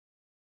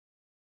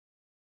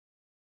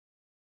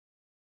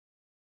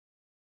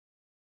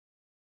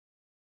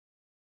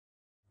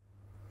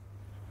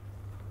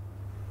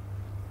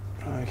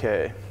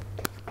Okay.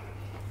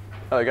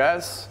 Hello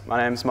guys,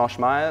 my name is Moshe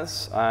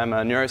Meyers. I'm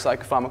a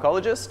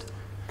neuropsychopharmacologist.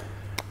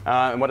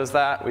 And what is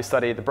that? We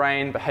study the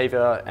brain,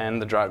 behavior,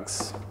 and the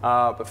drugs.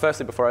 But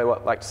firstly, before I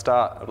like to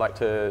start, I'd like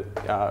to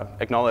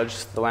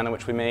acknowledge the land in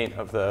which we meet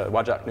of the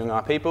Whadjuk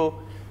Noongar people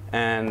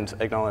and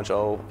acknowledge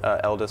all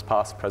elders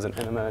past, present,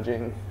 and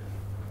emerging.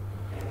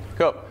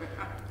 Cool.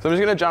 So I'm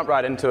just going to jump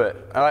right into it.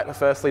 I'd like to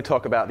firstly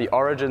talk about the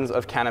origins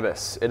of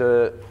cannabis. It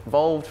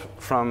evolved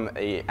from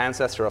an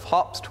ancestor of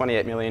hops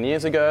 28 million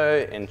years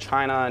ago in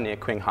China near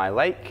Qinghai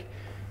Lake.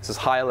 This is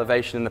high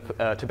elevation in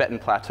the Tibetan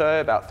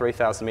Plateau, about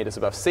 3,000 meters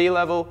above sea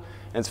level.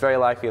 And it's very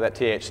likely that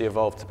THC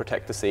evolved to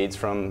protect the seeds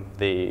from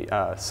the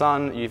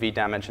sun, UV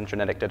damage, and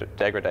genetic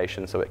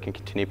degradation so it can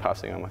continue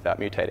passing on without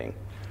mutating.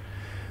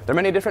 There are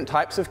many different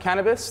types of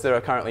cannabis. There are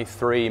currently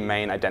 3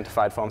 main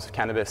identified forms of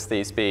cannabis,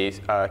 these be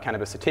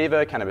cannabis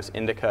sativa, cannabis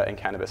indica, and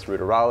cannabis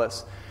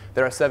ruderalis.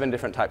 There are 7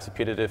 different types of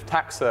putative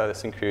taxa.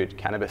 This include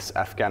cannabis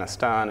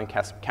Afghanistan and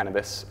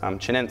cannabis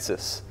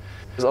chinensis.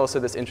 There's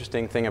also this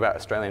interesting thing about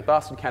Australian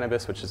bastard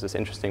cannabis, which is this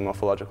interesting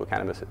morphological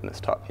cannabis in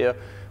this top here,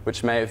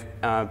 which may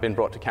have been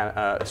brought to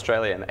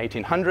Australia in the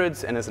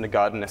 1800s and is a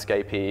garden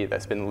escapee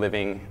that's been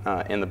living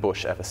in the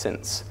bush ever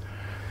since.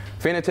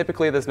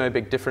 Phenotypically, there's no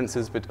big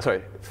differences,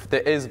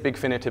 there is big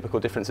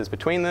phenotypical differences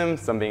between them,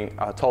 some being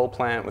a tall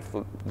plant with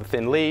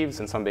thin leaves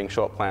and some being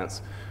short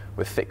plants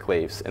with thick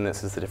leaves, and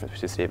this is the difference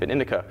between sativa and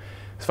indica.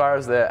 As far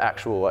as their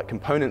actual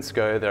components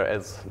go, there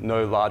is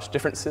no large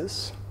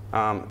differences.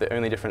 The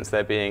only difference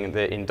there being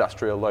the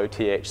industrial low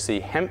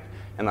THC hemp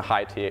and the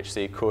high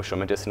THC kush or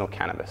medicinal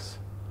cannabis.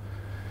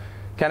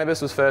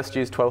 Cannabis was first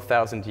used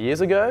 12,000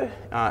 years ago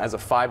as a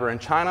fiber in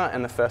China,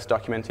 and the first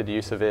documented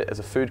use of it as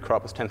a food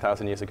crop was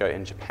 10,000 years ago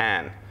in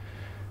Japan.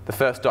 The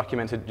first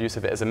documented use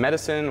of it as a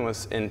medicine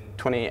was in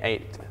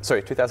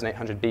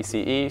 2800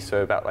 BCE,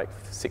 so about like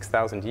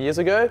 6,000 years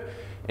ago,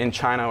 in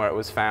China, where it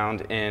was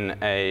found in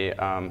a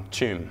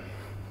tomb.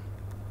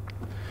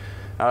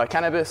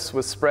 Cannabis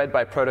was spread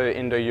by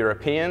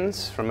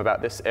Proto-Indo-Europeans from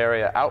about this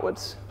area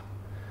outwards.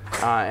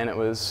 And it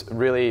was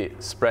really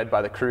spread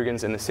by the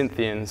Krugans and the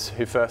Scythians,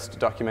 who first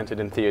documented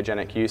in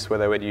theogenic use where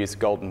they would use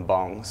golden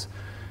bongs,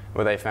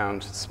 where they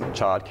found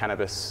charred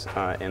cannabis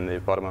in the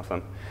bottom of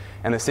them.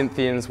 And the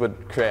Scythians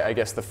would create, I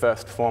guess, the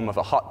first form of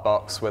a hot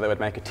box where they would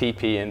make a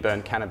teepee and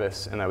burn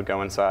cannabis, and they would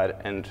go inside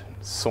and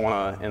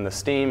sauna in the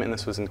steam, and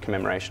this was in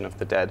commemoration of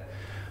the dead.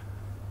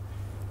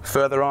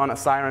 Further on,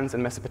 Assyrians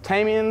and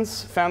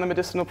Mesopotamians found the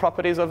medicinal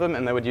properties of them,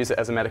 and they would use it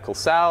as a medical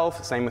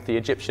salve. Same with the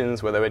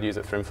Egyptians, where they would use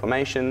it for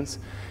inflammations.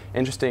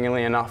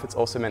 Interestingly enough, it's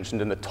also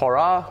mentioned in the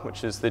Torah,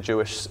 which is the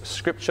Jewish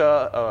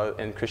scripture.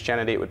 In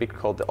Christianity, it would be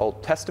called the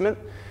Old Testament.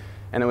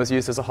 And it was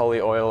used as a holy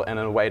oil and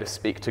a way to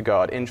speak to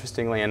God.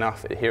 Interestingly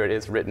enough, here it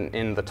is written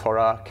in the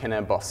Torah,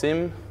 Kene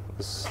Bosim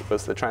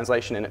was the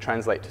translation, and it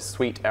translates to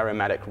sweet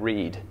aromatic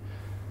reed.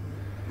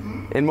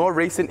 In more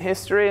recent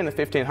history, in the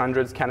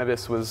 1500s,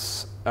 cannabis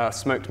was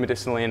smoked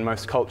medicinally in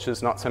most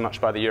cultures, not so much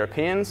by the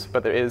Europeans,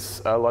 but there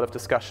is a lot of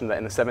discussion that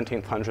in the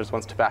 1700s,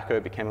 once tobacco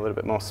became a little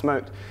bit more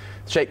smoked,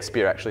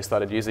 Shakespeare actually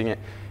started using it,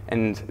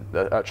 and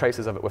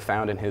traces of it were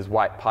found in his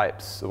white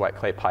pipes, the white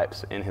clay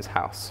pipes in his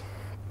house.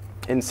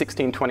 In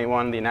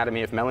 1621, the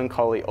Anatomy of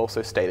Melancholy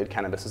also stated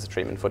cannabis as a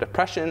treatment for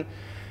depression,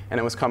 and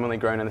it was commonly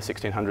grown in the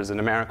 1600s in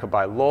America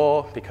by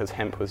law because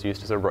hemp was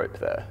used as a rope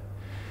there.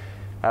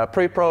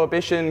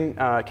 Pre-prohibition,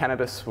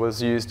 cannabis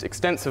was used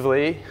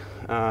extensively.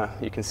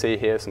 You can see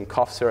here some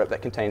cough syrup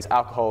that contains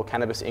alcohol,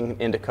 cannabis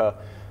indica,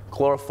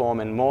 chloroform,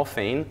 and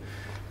morphine.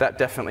 That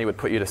definitely would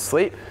put you to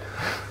sleep.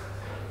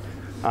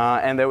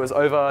 And there was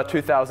over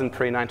 2,000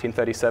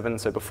 pre-1937,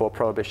 so before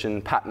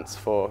prohibition, patents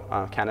for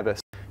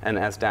cannabis. And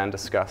as Dan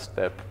discussed,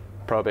 the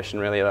prohibition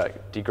really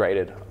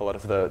degraded a lot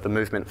of the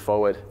movement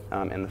forward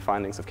in the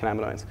findings of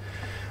cannabinoids.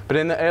 But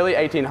in the early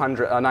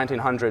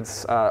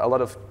 1900s, a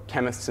lot of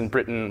chemists in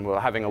Britain were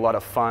having a lot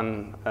of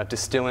fun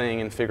distilling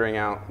and figuring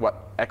out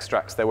what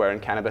extracts there were in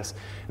cannabis.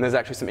 And there's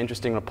actually some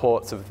interesting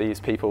reports of these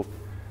people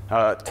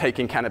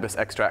taking cannabis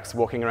extracts,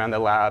 walking around their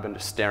lab and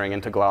just staring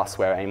into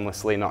glassware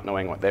aimlessly, not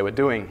knowing what they were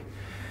doing.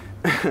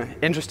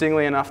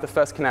 Interestingly enough, the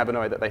first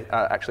cannabinoid that they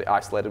actually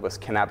isolated was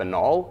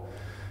cannabinol.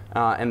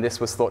 And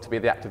this was thought to be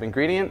the active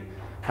ingredient.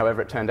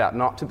 However, it turned out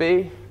not to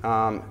be.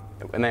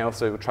 And they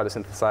also tried to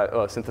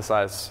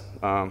synthesize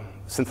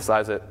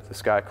it.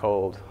 This guy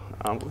called,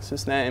 what's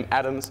his name?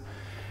 Adams.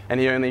 And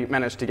he only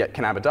managed to get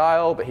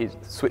cannabidiol, but he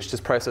switched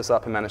his process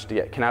up and managed to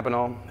get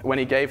cannabinol. When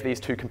he gave these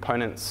 2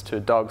 components to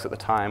dogs at the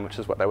time, which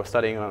is what they were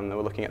studying on, they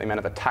were looking at the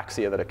amount of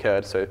ataxia that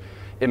occurred, so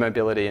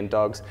immobility in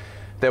dogs,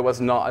 there was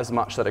not as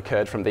much that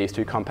occurred from these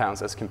 2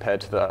 compounds as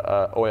compared to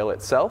the oil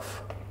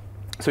itself.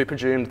 So he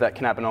presumed that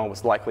cannabinol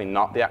was likely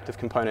not the active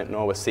component,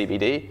 nor was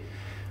CBD.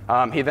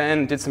 He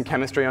then did some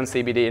chemistry on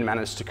CBD and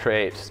managed to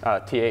create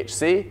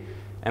THC.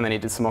 And then he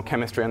did some more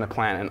chemistry on the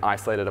plant and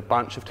isolated a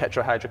bunch of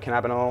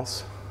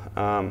tetrahydrocannabinols.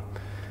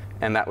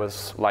 And that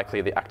was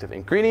likely the active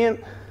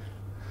ingredient.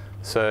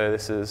 So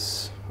this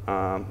is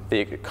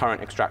the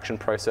current extraction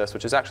process,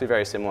 which is actually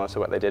very similar to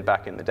what they did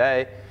back in the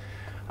day.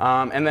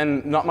 And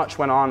then not much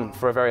went on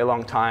for a very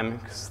long time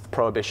because of the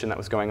prohibition that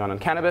was going on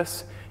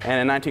cannabis.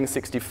 And in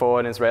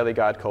 1964, an Israeli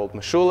guy called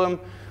Meshulam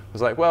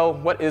was like, well,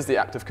 what is the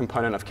active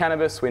component of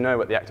cannabis? We know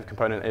what the active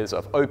component is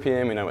of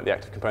opium. We know what the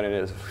active component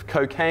is of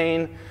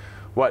cocaine.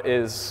 What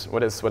is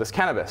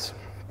cannabis?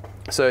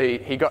 So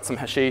he got some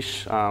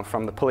hashish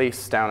from the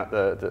police down at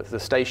the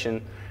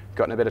station,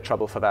 got in a bit of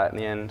trouble for that in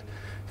the end,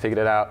 figured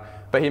it out.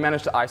 But he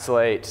managed to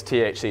isolate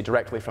THC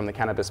directly from the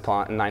cannabis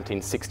plant in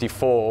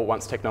 1964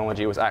 once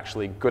technology was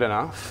actually good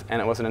enough.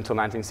 And it wasn't until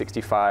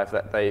 1965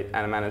 that they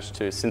managed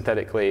to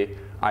synthetically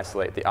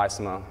isolate the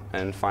isomer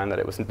and find that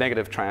it was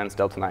negative trans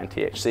delta-9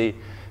 THC,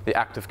 the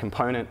active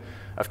component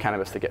of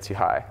cannabis that gets you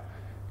high.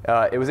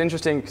 It was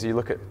interesting because you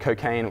look at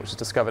cocaine, which was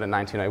discovered in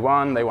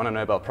 1901. They won a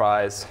Nobel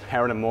Prize.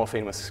 Heroin and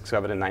morphine was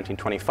discovered in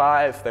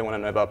 1925. They won a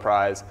Nobel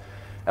Prize.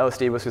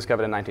 LSD was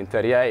discovered in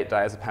 1938,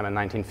 diazepam in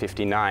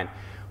 1959.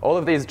 All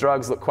of these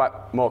drugs look quite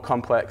more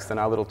complex than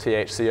our little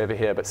THC over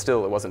here, but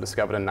still it wasn't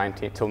discovered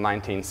until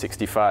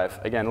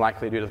 1965. Again,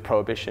 likely due to the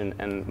prohibition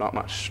and not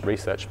much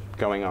research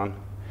going on.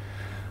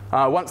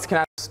 Once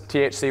cannabis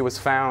THC was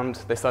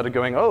found, they started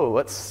going, oh,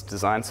 let's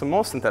design some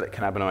more synthetic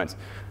cannabinoids.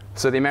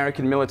 So the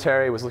American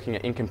military was looking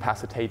at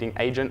incapacitating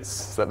agents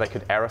so that they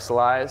could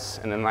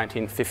aerosolize. And in the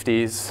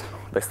 1950s,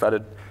 they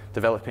started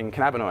developing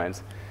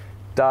cannabinoids.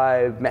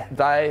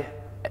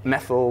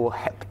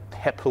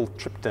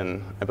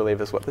 Dimethylhepyltryptin, I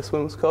believe is what this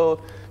one was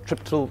called.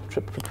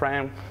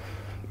 Tryptophan.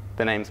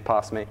 The names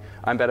pass me.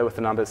 I'm better with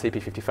the numbers.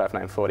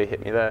 CP55940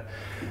 hit me there.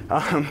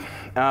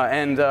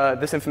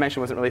 This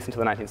information wasn't released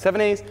until the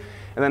 1970s.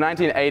 In the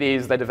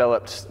 1980s, they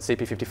developed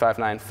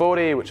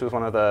CP55940, which was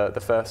one of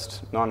the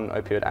first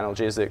non-opioid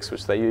analgesics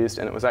which they used,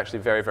 and it was actually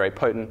very, very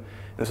potent.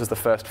 This was the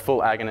first full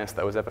agonist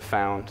that was ever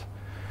found.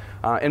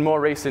 In more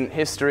recent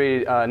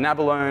history,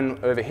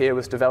 nabilone over here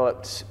was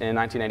developed in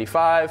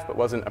 1985, but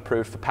wasn't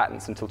approved for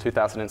patents until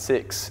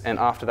 2006. And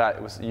after that,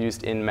 it was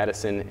used in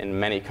medicine in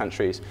many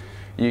countries.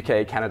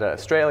 UK, Canada,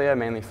 Australia,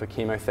 mainly for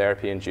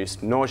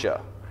chemotherapy-induced nausea.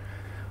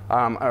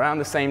 Around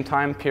the same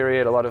time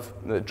period, a lot of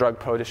the drug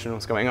prohibition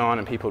was going on,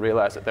 and people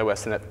realized that there were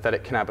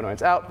synthetic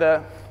cannabinoids out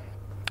there.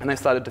 And they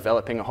started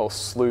developing a whole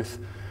slew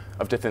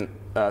of different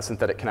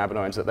synthetic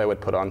cannabinoids that they would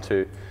put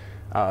onto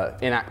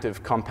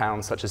inactive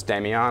compounds such as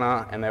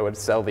Damiana, and they would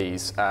sell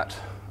these at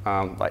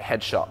like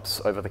head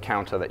shops over the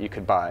counter that you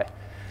could buy.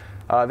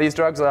 These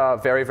drugs are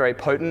very, very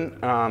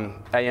potent.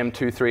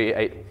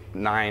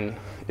 AM2389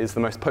 is the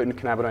most potent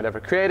cannabinoid ever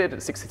created.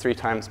 It's 63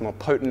 times more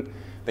potent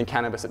than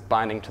cannabis at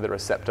binding to the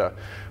receptor.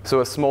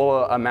 So a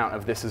smaller amount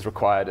of this is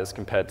required as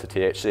compared to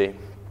THC.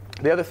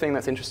 The other thing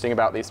that's interesting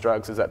about these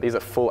drugs is that these are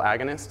full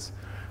agonists.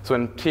 So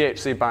when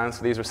THC binds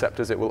to these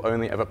receptors, it will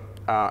only ever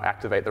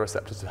activate the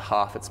receptor to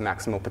half its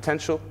maximal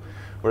potential,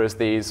 whereas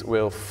these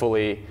will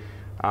fully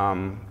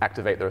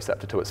activate the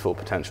receptor to its full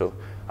potential.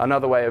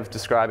 Another way of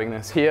describing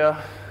this here,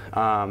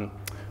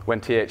 when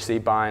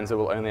THC binds, it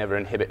will only ever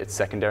inhibit its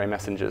secondary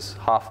messengers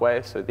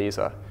halfway, so these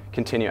are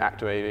continue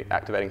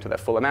activating to their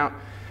full amount.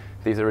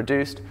 These are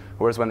reduced,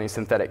 whereas when these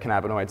synthetic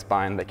cannabinoids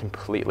bind, they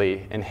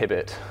completely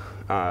inhibit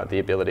the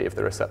ability of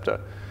the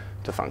receptor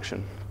to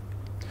function.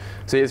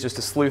 So here's just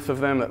a slew of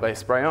them that they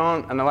spray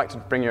on, and I'd like to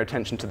bring your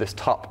attention to this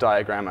top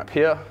diagram up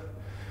here.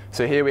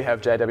 So here we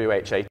have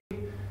JWH18.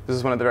 This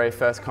is one of the very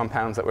first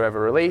compounds that were ever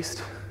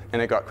released,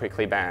 and it got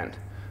quickly banned.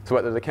 So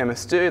what did the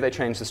chemists do? They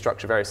changed the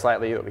structure very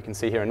slightly, what we can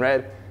see here in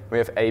red. We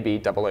have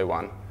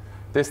AB001.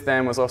 This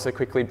then was also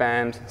quickly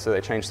banned, so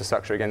they changed the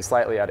structure again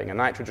slightly, adding a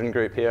nitrogen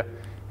group here,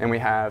 and we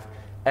have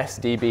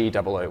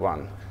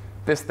SDB001.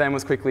 This then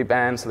was quickly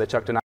banned, so they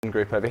chucked a nitrogen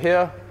group over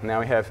here. Now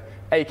we have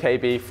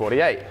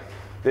AKB48.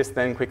 This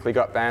then quickly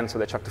got banned, so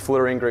they chucked a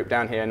fluorine group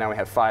down here, and now we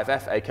have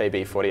 5F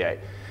AKB48.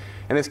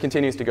 And this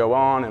continues to go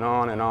on and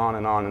on and on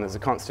and on, and there's a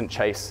constant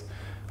chase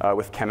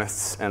with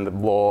chemists and the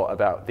law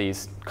about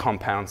these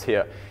compounds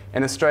here.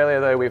 In Australia,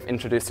 though, we've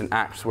introduced an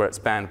act where it's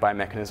banned by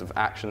mechanism of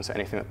action, so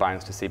anything that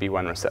binds to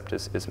CB1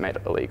 receptors is made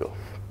illegal.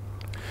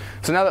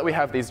 So now that we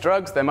have these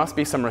drugs, there must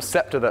be some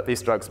receptor that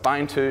these drugs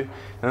bind to. In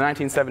the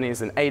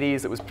 1970s and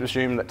 80s, it was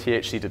presumed that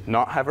THC did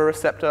not have a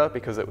receptor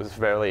because it was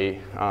very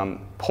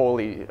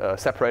poorly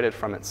separated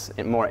from its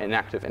more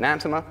inactive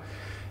enantiomer,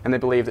 and they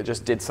believed it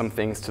just did some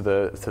things to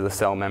the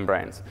cell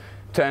membranes.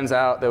 Turns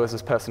out there was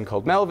this person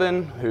called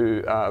Melvin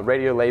who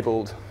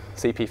radio-labeled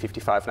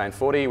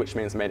CP55940, which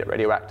means made it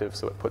radioactive,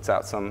 so it puts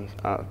out some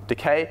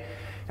decay.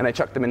 And they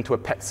chucked them into a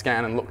PET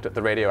scan and looked at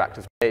the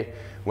radioactive decay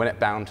when it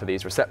bound to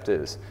these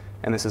receptors.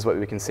 And this is what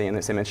we can see in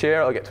this image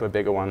here. I'll get to a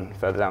bigger one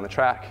further down the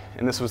track.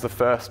 And this was the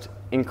first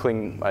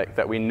inkling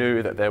that we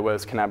knew that there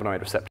was cannabinoid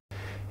receptor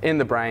in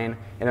the brain.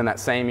 And in that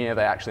same year,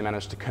 they actually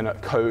managed to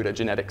code a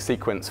genetic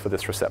sequence for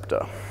this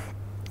receptor.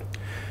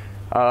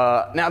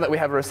 Now that we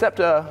have a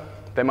receptor,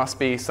 there must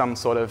be some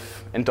sort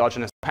of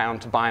endogenous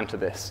compound to bind to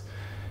this.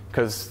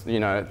 Because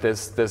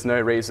there's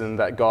no reason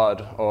that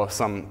God or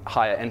some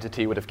higher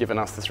entity would have given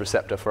us this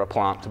receptor for a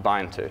plant to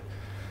bind to.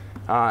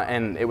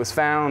 And it was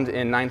found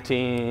in what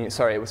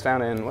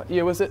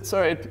year was it?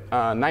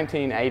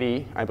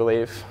 1980, I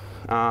believe.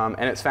 And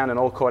it's found in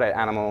all chordate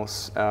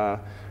animals,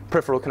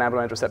 Peripheral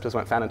cannabinoid receptors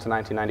weren't found until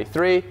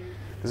 1993.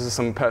 This is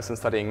some person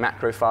studying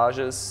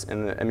macrophages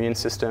in the immune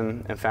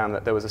system and found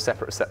that there was a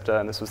separate receptor,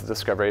 and this was the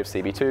discovery of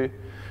CB2.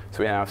 So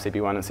we now have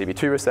CB1 and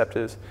CB2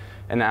 receptors.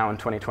 And now in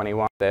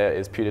 2021, there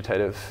is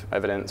putative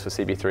evidence for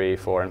CB3,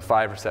 4, and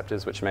 5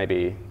 receptors, which may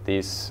be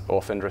these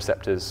orphaned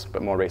receptors,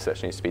 but more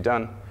research needs to be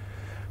done.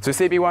 So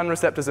CB1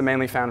 receptors are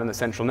mainly found in the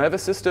central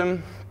nervous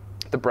system,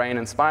 the brain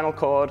and spinal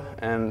cord,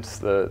 and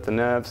the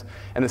nerves.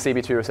 And the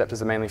CB2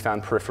 receptors are mainly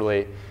found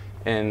peripherally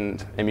in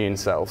immune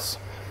cells.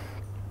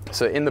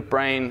 So in the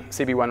brain,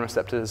 CB1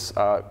 receptors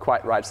are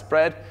quite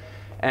widespread,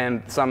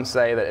 and some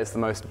say that it's the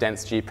most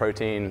dense G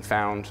protein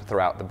found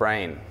throughout the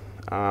brain.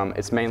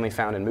 It's mainly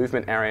found in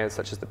movement areas,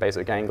 such as the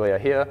basal ganglia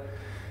here,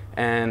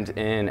 and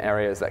in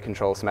areas that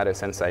control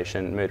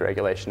somatosensation, mood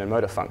regulation, and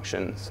motor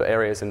function. So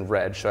areas in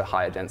red show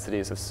higher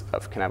densities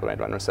of cannabinoid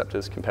 1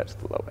 receptors compared to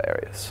the lower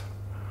areas.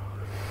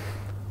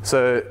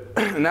 So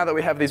now that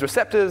we have these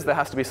receptors, there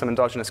has to be some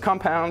endogenous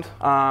compound,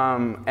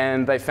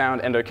 and they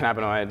found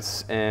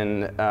endocannabinoids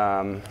in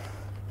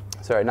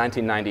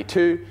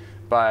 1992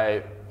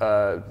 by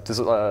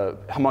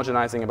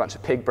homogenizing a bunch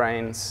of pig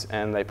brains,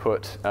 and they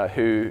put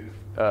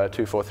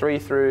HU243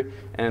 through,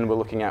 and we're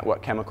looking at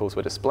what chemicals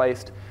were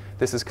displaced.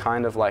 This is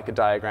kind of like a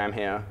diagram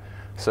here.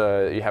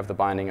 So you have the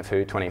binding of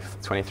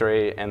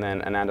HU23 and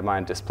then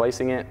anandamide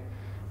displacing it,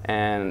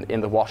 and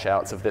in the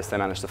washouts of this, they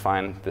managed to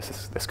find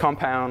this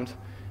compound.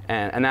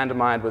 And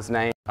anandamide was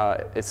named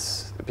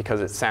it's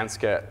because it's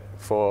Sanskrit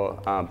for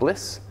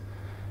bliss.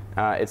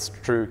 Its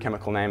true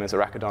chemical name is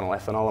arachidonyl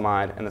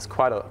ethanolamide, and there's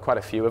quite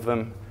a few of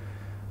them.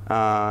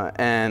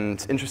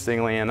 And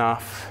interestingly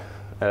enough,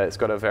 it's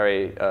got a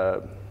very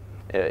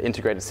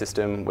integrated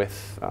system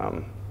with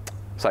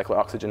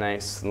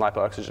cyclooxygenase and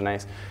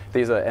lipooxygenase.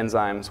 These are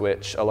enzymes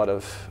which a lot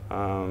of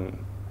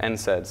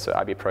NSAIDs, so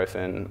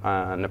ibuprofen,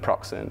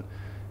 naproxen,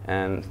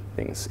 and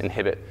things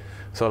inhibit.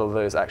 So all of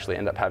those actually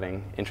end up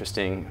having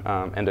interesting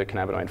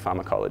endocannabinoid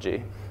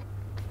pharmacology.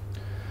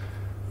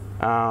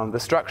 The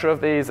structure of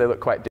these, they look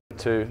quite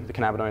different to the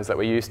cannabinoids that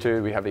we're used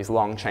to. We have these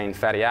long-chain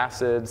fatty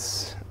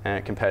acids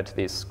compared to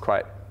these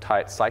quite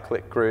tight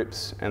cyclic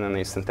groups, and then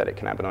these synthetic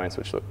cannabinoids,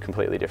 which look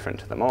completely different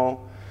to them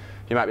all.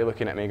 You might be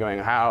looking at me going,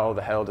 how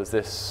the hell does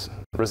this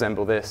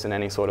resemble this in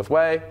any sort of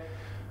way?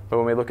 But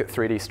when we look at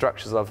 3D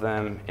structures of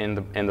them in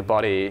the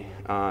body,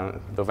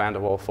 the van der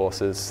Waals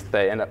forces,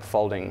 they end up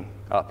folding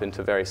up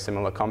into very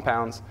similar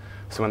compounds.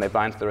 So when they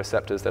bind to the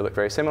receptors, they look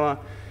very similar.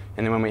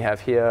 And then when we have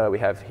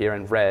here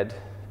in red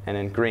and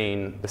in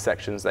green the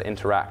sections that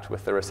interact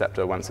with the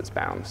receptor once it's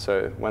bound.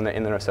 So when they're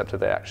in the receptor,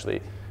 they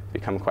actually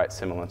become quite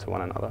similar to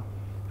one another.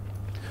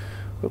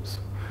 Oops.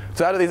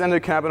 So how do these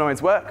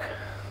endocannabinoids work?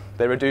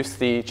 They reduce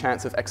the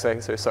chance of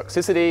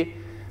exotoxicity.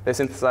 They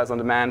synthesize on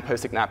demand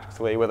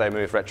postsynaptically, where they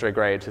move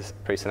retrograde to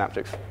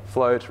presynaptic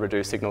flow to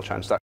reduce signal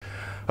transduction.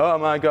 Oh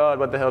my God,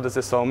 what the hell does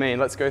this all mean?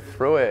 Let's go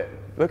through it.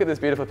 Look at this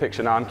beautiful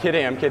picture. No, I'm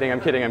kidding. All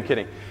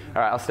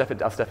right, I'll step it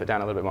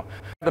down a little bit more.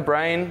 The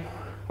brain,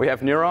 we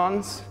have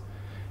neurons,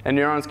 and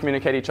neurons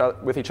communicate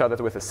with each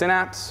other with a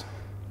synapse,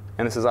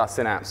 and this is our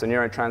synapse. So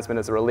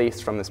neurotransmitters are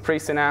released from this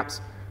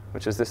presynapse,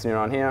 which is this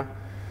neuron here,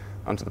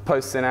 onto the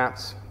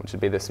postsynapse, which would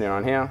be this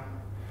neuron here,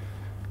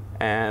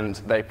 and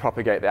they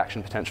propagate the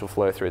action potential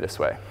flow through this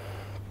way.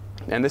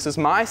 And this is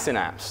my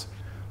synapse,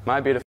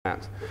 my beautiful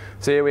synapse.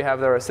 So here we have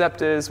the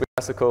receptors, we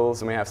have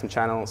vesicles, and we have some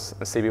channels,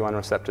 the CB1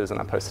 receptors, and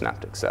a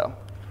postsynaptic cell.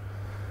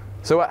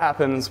 So what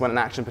happens when an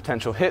action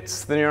potential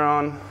hits the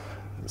neuron?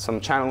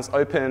 Some channels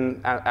open,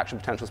 action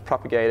potential is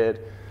propagated.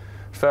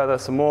 Further,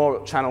 some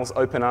more channels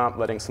open up,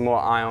 letting some more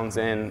ions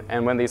in,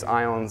 and when these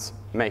ions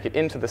make it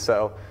into the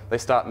cell, they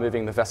start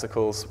moving the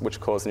vesicles, which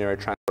cause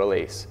neurotransmitter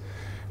release.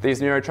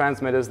 These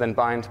neurotransmitters then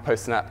bind to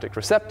postsynaptic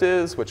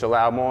receptors, which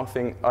allow more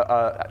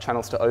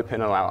channels to open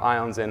and allow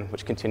ions in,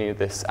 which continue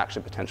this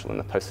action potential in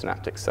the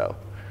postsynaptic cell.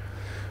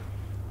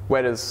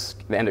 Where does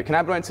the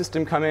endocannabinoid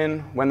system come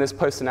in? When this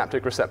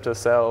postsynaptic receptor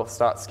cell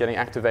starts getting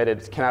activated,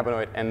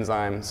 cannabinoid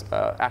enzymes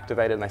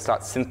activated, and they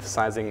start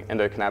synthesizing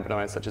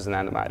endocannabinoids such as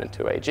anandamide and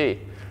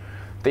 2-AG.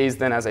 These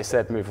then, as I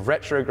said, move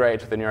retrograde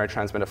to the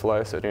neurotransmitter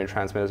flow, so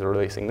neurotransmitters are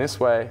releasing this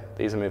way.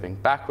 These are moving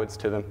backwards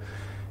to them,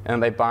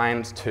 and they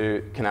bind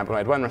to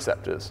cannabinoid 1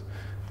 receptors.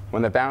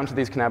 When they're bound to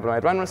these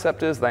cannabinoid 1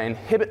 receptors, they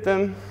inhibit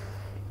them,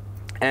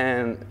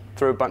 and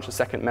through a bunch of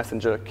second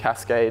messenger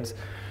cascades,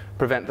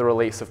 prevent the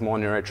release of more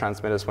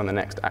neurotransmitters when the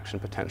next action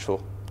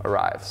potential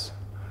arrives.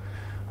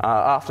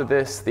 After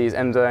this, these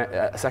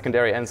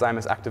secondary enzyme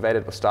is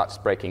activated, will start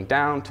breaking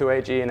down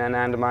 2-AG and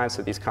anandamide,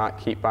 so these can't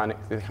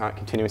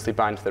continuously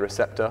bind to the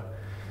receptor.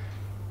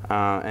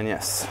 And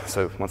yes,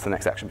 so once the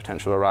next action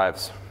potential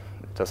arrives,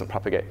 it doesn't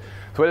propagate.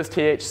 So where does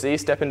THC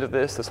step into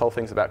this? This whole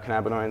thing's about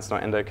cannabinoids,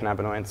 not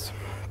endocannabinoids.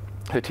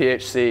 So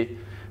THC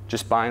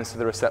just binds to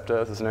the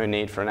receptor. There's no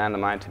need for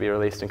anandamide to be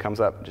released and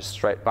comes up, just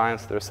straight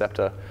binds to the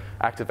receptor,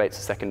 activates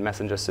the second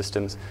messenger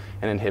systems,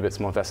 and inhibits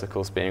more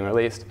vesicles being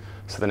released.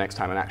 So the next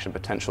time an action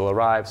potential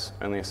arrives,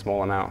 only a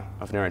small amount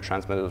of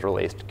neurotransmitters is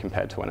released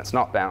compared to when it's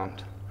not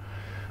bound.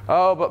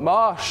 Oh, but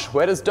Moshe,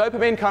 where does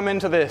dopamine come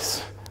into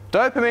this?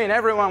 Dopamine,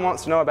 everyone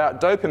wants to know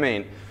about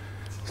dopamine.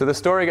 So the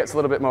story gets a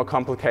little bit more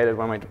complicated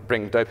when we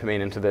bring dopamine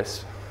into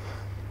this.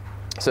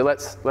 So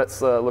let's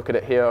look at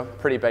it here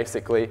pretty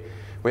basically.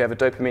 We have a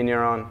dopamine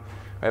neuron,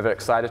 we have an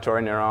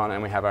excitatory neuron,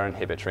 and we have our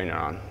inhibitory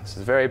neuron. This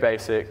is very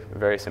basic,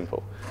 very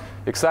simple.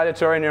 The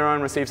excitatory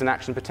neuron receives an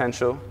action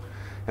potential,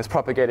 is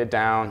propagated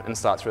down, and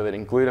starts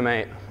releasing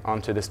glutamate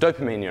onto this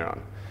dopamine neuron.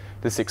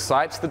 This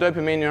excites the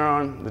dopamine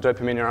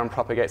neuron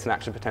propagates an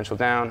action potential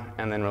down,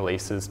 and then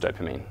releases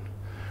dopamine.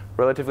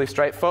 Relatively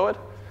straightforward.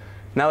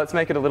 Now let's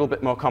make it a little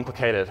bit more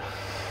complicated.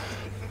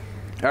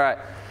 All right,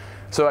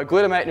 so a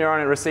glutamate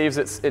neuron receives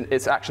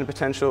its action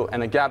potential,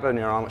 and a GABA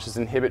neuron, which is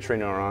an inhibitory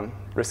neuron,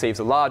 receives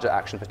a larger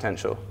action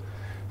potential.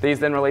 These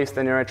then release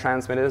the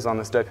neurotransmitters on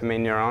this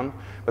dopamine neuron,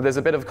 but there's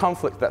a bit of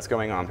conflict that's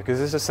going on, because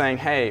this is saying,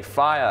 hey,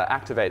 fire,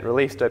 activate,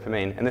 release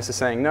dopamine, and this is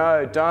saying,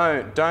 no,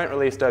 don't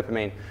release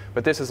dopamine,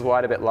 but this is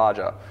quite a bit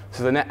larger.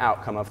 So the net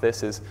outcome of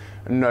this is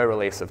no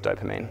release of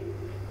dopamine.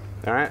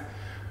 All right?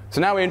 So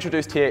now we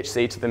introduce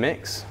THC to the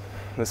mix.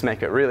 Let's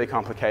make it really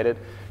complicated.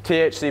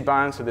 THC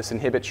binds to this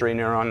inhibitory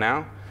neuron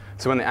now.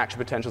 So when the action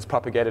potential is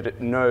propagated,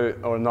 no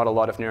or not a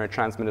lot of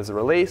neurotransmitters are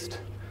released.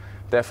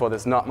 Therefore,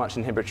 there's not much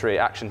inhibitory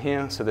action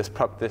here. So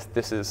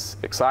this is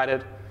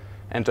excited,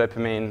 and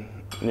dopamine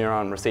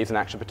neuron receives an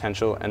action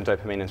potential, and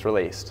dopamine is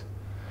released.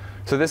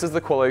 So this is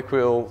the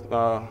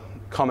colloquial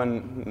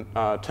common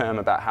term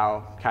about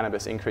how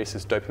cannabis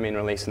increases dopamine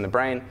release in the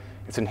brain.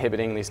 It's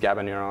inhibiting these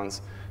GABA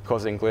neurons,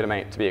 causing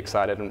glutamate to be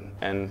excited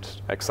and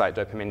excite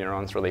dopamine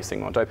neurons,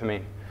 releasing more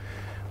dopamine.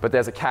 But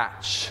there's a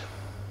catch.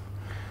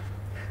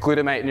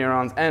 Glutamate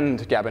neurons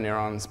and GABA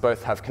neurons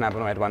both have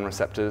cannabinoid 1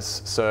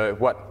 receptors, so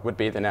what would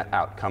be the net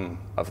outcome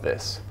of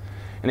this?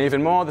 And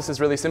even more, this is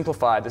really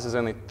simplified. This is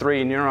only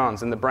 3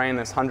 neurons. In the brain,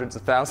 there's hundreds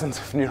of thousands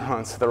of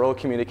neurons. They're all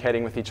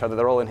communicating with each other.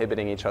 They're all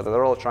inhibiting each other.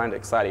 They're all trying to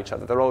excite each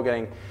other. They're all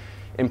getting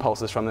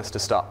impulses from this to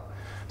stop.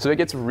 So it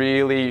gets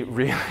really,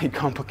 really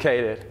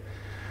complicated.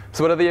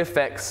 So what are the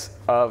effects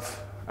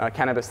of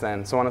cannabis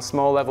then? So on a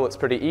small level, it's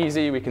pretty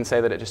easy. We can say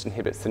that it just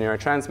inhibits the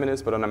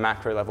neurotransmitters, but on a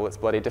macro level, it's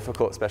bloody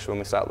difficult, especially when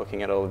we start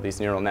looking at all of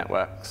these neural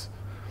networks.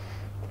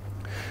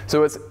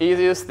 So its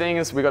easiest thing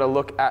is we've got to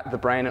look at the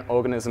brain and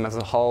organism as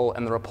a whole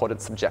and the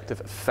reported subjective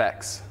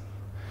effects.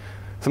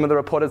 Some of the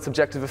reported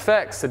subjective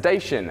effects: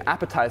 sedation,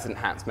 appetite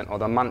enhancement, or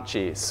the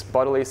munchies.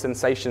 Bodily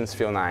sensations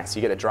feel nice.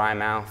 You get a dry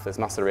mouth, there's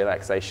muscle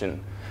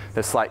relaxation.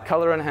 There's slight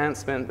color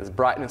enhancement, there's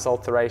brightness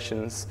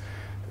alterations.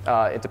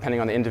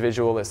 Depending on the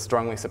individual, there's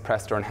strongly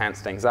suppressed or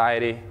enhanced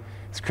anxiety.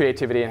 It's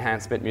creativity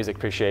enhancement, music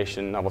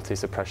appreciation, novelty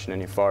suppression,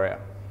 and euphoria.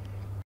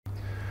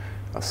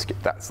 I'll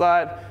skip that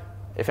slide.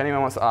 If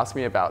anyone wants to ask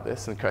me about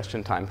this in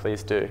question time,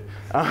 please do.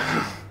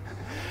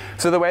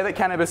 So the way that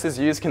cannabis is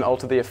used can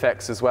alter the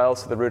effects as well.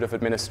 So the route of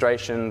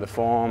administration, the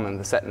form, and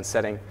the set and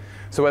setting.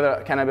 So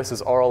whether cannabis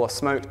is oral or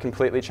smoked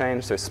completely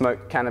changed. So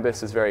smoked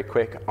cannabis is very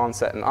quick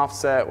onset and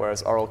offset,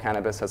 whereas oral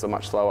cannabis has a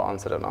much slower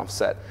onset and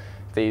offset.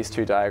 These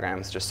two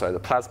diagrams just show the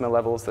plasma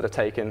levels that are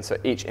taken. So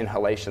each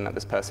inhalation that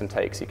this person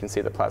takes, you can see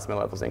the plasma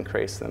levels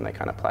increase, then they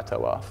kind of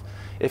plateau off.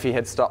 If he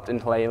had stopped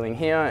inhaling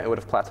here, it would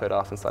have plateaued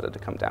off and started to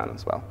come down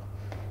as well.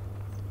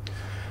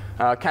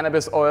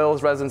 Cannabis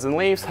oils, resins, and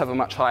leaves have a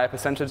much higher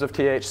percentage of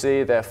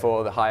THC.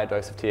 Therefore, the higher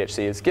dose of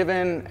THC is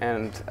given,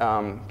 and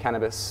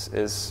cannabis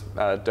is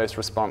dose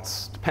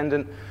response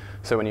dependent.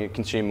 So when you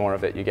consume more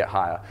of it, you get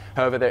higher.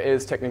 However, there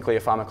is technically a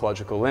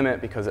pharmacological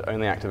limit because it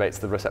only activates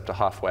the receptor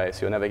halfway,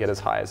 so you'll never get as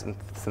high as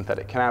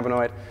synthetic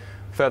cannabinoid.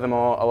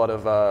 Furthermore, a lot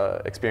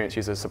of experienced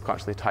users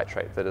subconsciously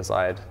titrate the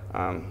desired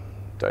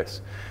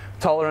dose.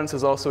 Tolerance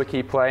is also a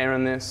key player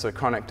in this, so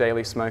chronic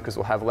daily smokers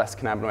will have less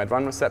cannabinoid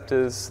 1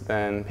 receptors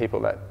than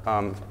people that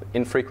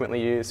infrequently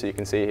use. So you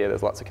can see here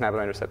there's lots of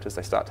cannabinoid receptors.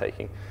 They start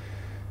taking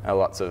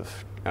lots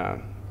of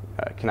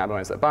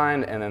cannabinoids that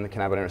bind, and then the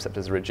cannabinoid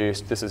receptors are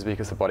reduced. This is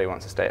because the body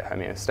wants to stay at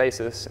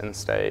homeostasis and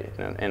stay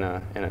in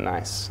a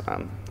nice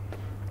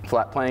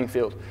flat playing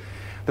field.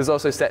 There's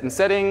also set and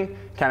setting.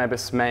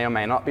 Cannabis may or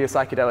may not be a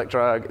psychedelic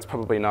drug. It's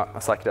probably not a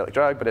psychedelic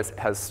drug, but it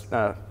has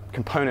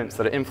components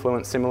that are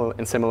influenced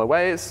in similar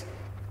ways.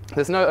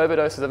 There's no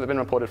overdoses ever been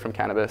reported from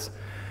cannabis,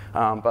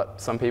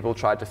 but some people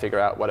tried to figure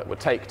out what it would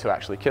take to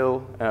actually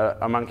kill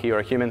a monkey or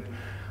a human.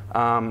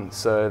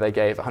 So they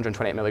gave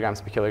 128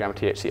 milligrams per kilogram of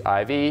THC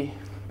IV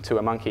to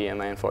a monkey, and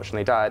they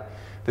unfortunately died.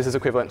 This is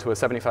equivalent to a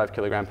 75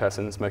 kilogram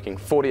person smoking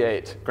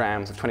 48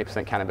 grams of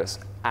 20% cannabis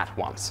at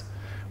once,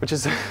 which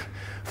is a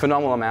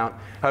phenomenal amount.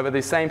 However,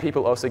 these same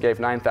people also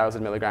gave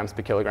 9,000 milligrams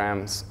per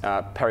kilograms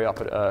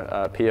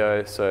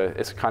PO, so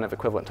it's kind of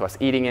equivalent to us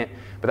eating it,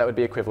 but that would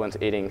be equivalent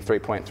to eating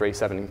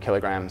 3.37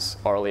 kilograms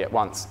orally at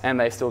once, and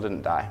they still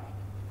didn't die.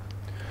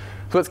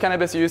 So what's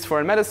cannabis used for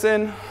in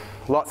medicine?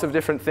 Lots of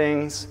different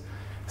things.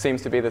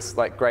 Seems to be this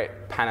like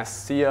great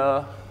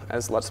panacea,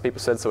 as lots of people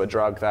said, so a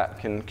drug that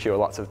can cure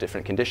lots of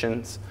different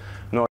conditions: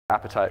 nausea,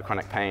 appetite,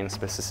 chronic pain,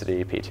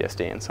 spasticity,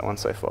 PTSD, and so on and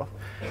so forth.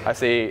 I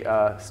see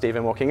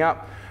Stephen walking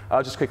up.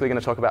 I'm just quickly going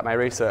to talk about my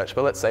research,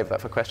 but let's save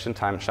that for question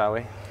time, shall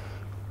we?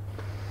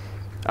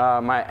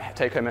 My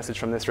take-home message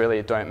from this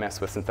really: don't mess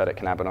with synthetic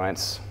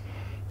cannabinoids.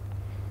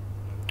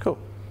 Cool.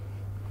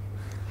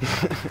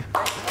 Thanks,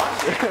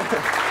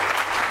 Moshe.